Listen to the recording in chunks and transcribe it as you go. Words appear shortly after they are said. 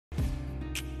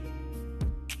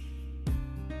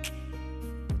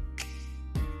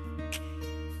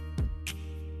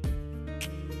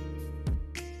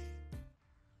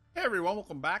Hey everyone,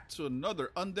 welcome back to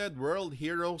another Undead World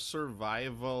Hero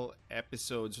Survival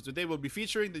episode. So today we'll be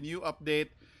featuring the new update,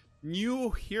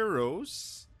 new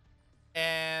heroes,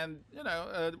 and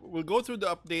we'll go through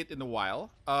the update in a while.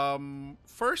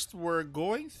 First we're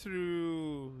going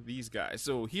through these guys.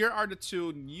 So here are the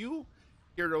two new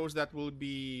heroes that we'll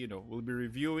be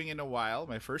reviewing in a while.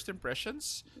 My first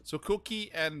impressions. So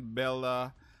Cookie and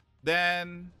Bella.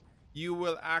 Then you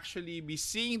will actually be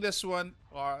seeing this one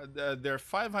their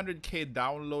 500k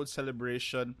download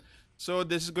celebration. So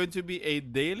this is going to be a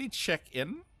daily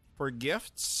check-in for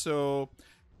gifts. So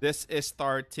this is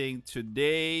starting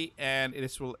today and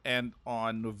it will end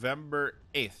on November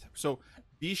 8th. So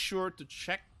be sure to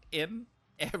check in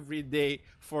every day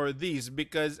for these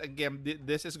because again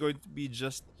this is going to be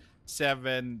just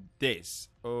 7 days.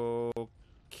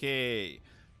 Okay,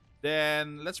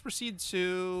 then let's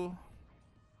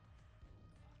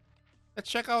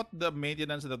check out the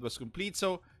maintenance that was complete.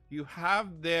 So you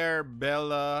have there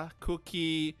Bella,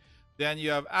 Cookie, then you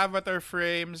have avatar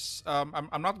frames. I'm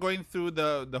not going through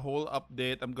the whole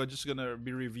update. Just gonna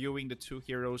be reviewing the two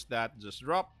heroes that just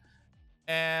dropped.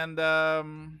 And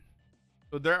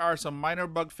so there are some minor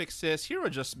bug fixes, hero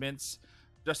adjustments,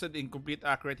 adjusted incomplete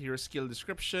accurate hero skill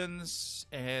descriptions,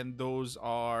 and those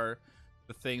are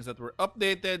the things that were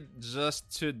updated just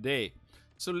today.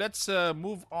 So let's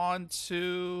move on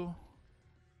to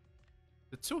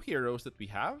the two heroes that we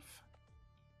have.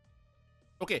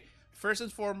 Okay, first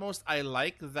and foremost, I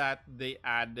like that they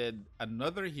added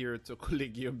another hero to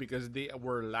Collegium because they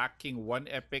were lacking one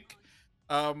epic.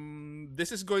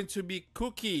 This is going to be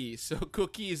Cookie. So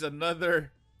Cookie is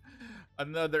another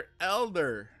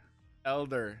elder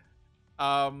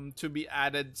to be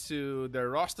added to their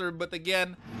roster. But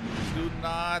again, do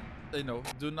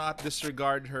not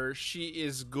disregard her. She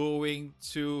is going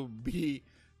to be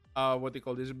what they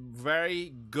call this,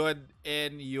 very good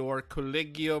in your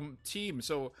Collegium team.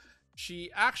 So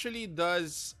she actually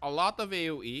does a lot of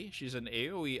AoE. She's an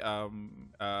AoE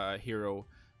hero.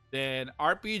 Then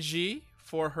RPG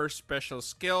for her special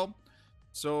skill.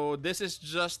 So this is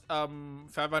just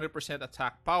 500%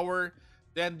 attack power.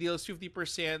 Then deals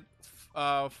 50%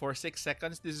 for 6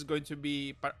 seconds. This is going to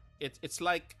be it's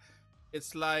like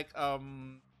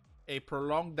a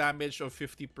prolonged damage of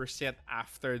 50%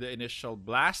 after the initial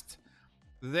blast.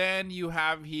 Then you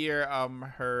have here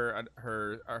her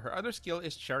other skill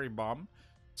is Cherry Bomb.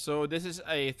 So this is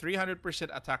a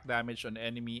 300% attack damage on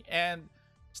enemy and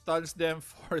stuns them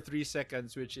for 3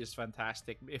 seconds, which is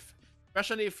fantastic.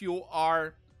 Especially if you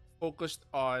are focused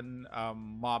on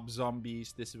mob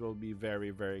zombies, this will be very,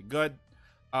 very good.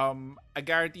 I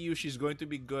guarantee you she's going to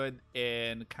be good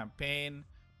in campaign,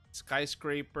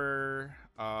 skyscraper,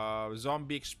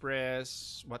 zombie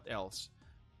express, what else,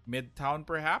 midtown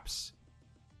perhaps.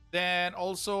 Then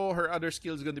also her other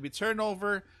skill is going to be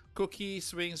turnover. Cookie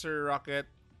swings her rocket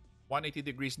 180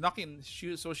 degrees knocking,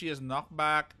 so she has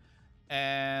knockback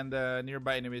and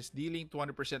nearby enemies, dealing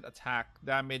 200% attack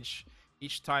damage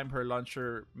each time her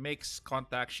launcher makes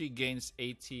contact. She gains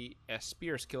 80 SP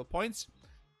or skill points.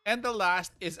 And the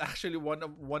last is actually one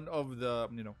of the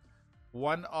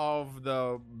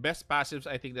best passives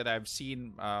I think that I've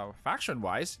seen faction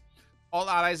wise. All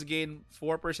allies gain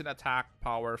 4% attack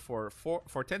power for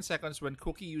 10 seconds when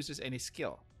Cookie uses any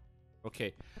skill.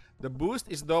 Okay, the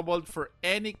boost is doubled for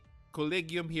any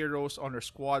Collegium heroes on her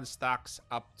squad, stacks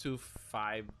up to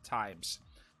 5 times.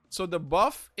 So the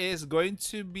buff is going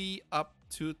to be up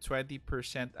to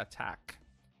 20% attack.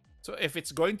 So if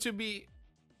it's going to be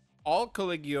all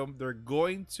Collegium, they're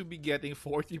going to be getting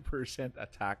 40%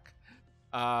 attack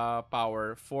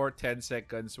power for 10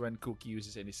 seconds when Cookie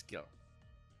uses any skill.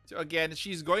 So again,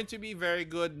 she's going to be very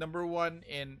good. Number one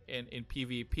in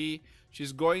PvP.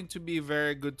 She's going to be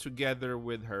very good together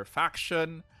with her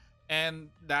faction. And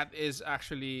that is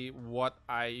actually what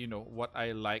I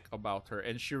like about her.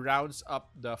 And she rounds up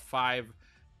the 5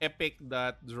 epic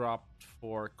that dropped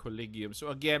for Collegium. So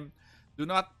again, do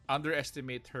not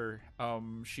underestimate her.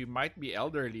 She might be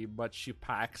elderly, but she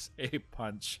packs a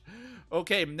punch.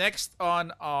 Okay, next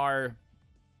on our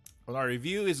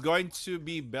review is going to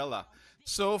be Bella.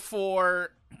 So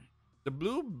for the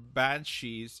blue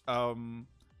banshees,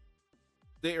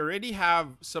 they already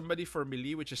have somebody for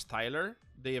melee, which is Tyler.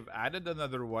 They have added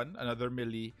another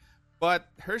melee, but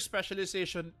her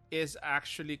specialization is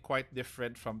actually quite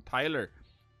different from Tyler.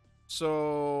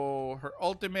 So her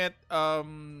ultimate,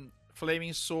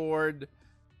 flaming sword,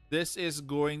 this is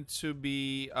going to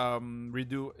be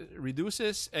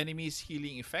reduces enemies'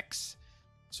 healing effects.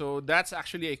 So that's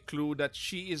actually a clue that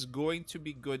she is going to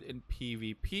be good in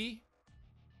PvP.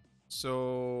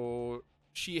 So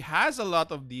she has a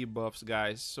lot of debuffs,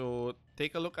 guys. So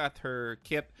take a look at her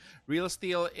kit. Real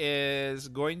Steel is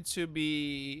going to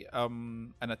be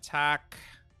an attack,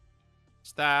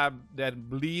 stab, then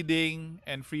bleeding,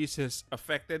 and freezes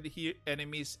affected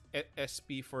enemies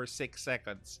SP for 6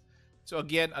 seconds. So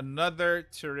again, another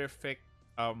terrific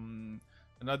what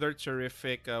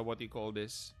do you call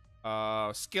this?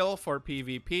 Skill for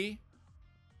PvP.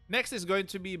 Next is going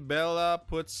to be Bella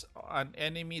pulls an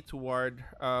enemy toward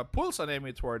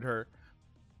her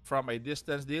from a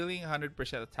distance, dealing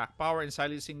 100% attack power and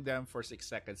silencing them for 6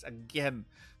 seconds. Again,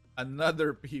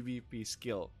 another PvP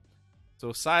skill.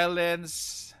 So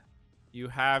silence, you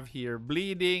have here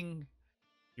bleeding,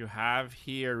 you have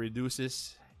here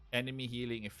reduces enemy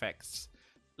healing effects.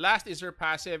 Last is her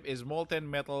passive is Molten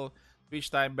Metal. Each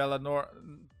time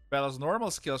Bella's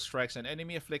normal skill strikes an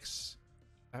enemy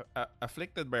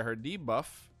afflicted by her debuff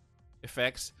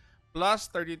effects, plus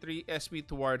 33 SP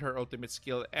toward her ultimate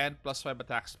skill and plus 5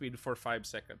 attack speed for 5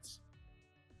 seconds.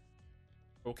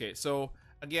 Okay, so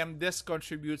again, this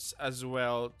contributes as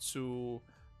well to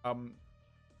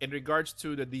in regards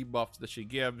to the debuffs that she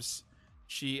gives,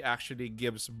 she actually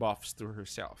gives buffs to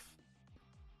herself.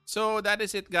 So that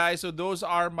is it, guys. So those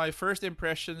are my first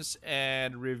impressions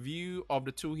and review of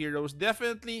the two heroes.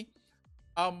 Definitely,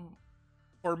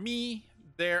 for me,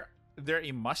 they're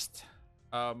a must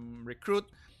recruit.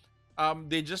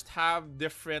 They just have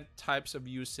different types of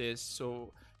uses.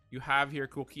 So you have here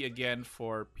Cookie again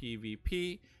for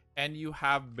PvP, and you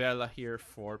have Bella here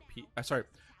for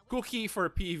Cookie for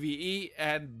PvE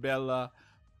and Bella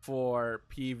for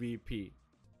PvP.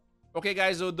 Okay,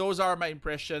 guys, so those are my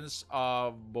impressions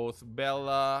of both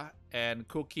Bella and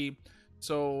Cookie.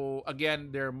 So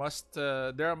again, there are must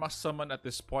summon at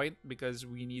this point because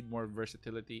we need more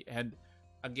versatility. And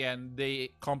again, they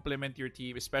complement your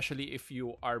team, especially if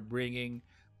you are bringing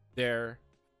their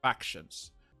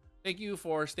factions. Thank you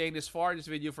for staying this far in this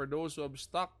video. For those who have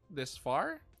stuck this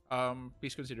far,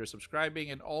 please consider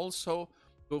subscribing, and also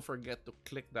don't forget to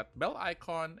click that bell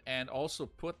icon and also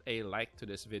put a like to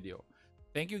this video.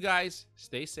 Thank you, guys.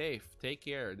 Stay safe. Take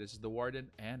care. This is the Warden,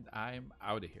 and I'm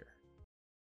out of here.